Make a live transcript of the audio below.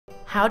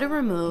How to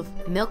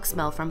remove milk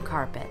smell from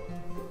carpet.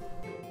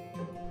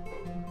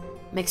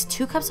 Mix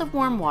 2 cups of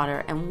warm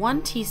water and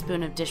 1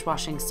 teaspoon of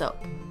dishwashing soap.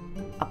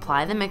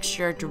 Apply the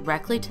mixture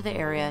directly to the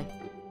area.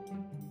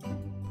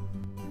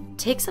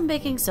 Take some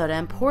baking soda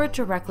and pour it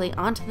directly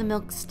onto the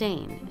milk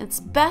stain. It's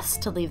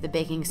best to leave the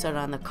baking soda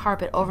on the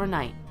carpet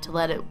overnight to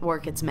let it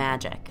work its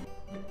magic.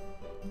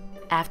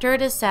 After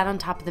it has sat on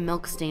top of the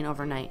milk stain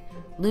overnight,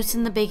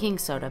 loosen the baking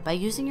soda by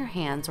using your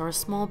hands or a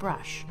small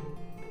brush.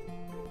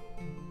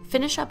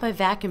 Finish up by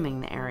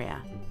vacuuming the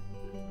area.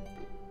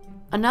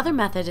 Another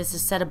method is to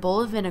set a bowl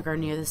of vinegar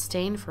near the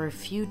stain for a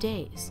few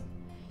days.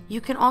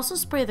 You can also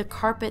spray the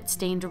carpet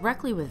stain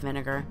directly with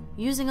vinegar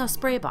using a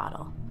spray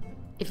bottle.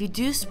 If you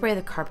do spray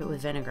the carpet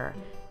with vinegar,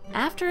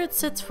 after it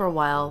sits for a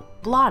while,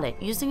 blot it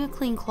using a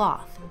clean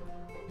cloth.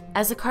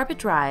 As the carpet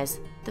dries,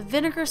 the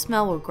vinegar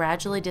smell will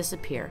gradually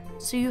disappear,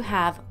 so you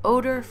have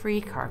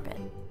odor-free carpet.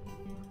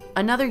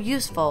 Another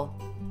useful,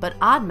 but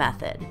odd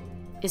method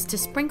is to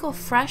sprinkle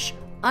fresh,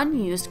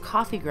 unused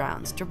coffee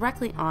grounds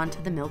directly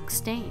onto the milk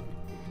stain.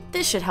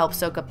 This should help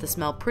soak up the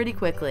smell pretty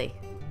quickly.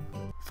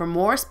 For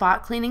more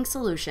spot cleaning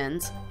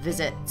solutions,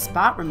 visit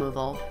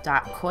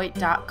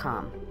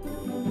spotremoval.coit.com.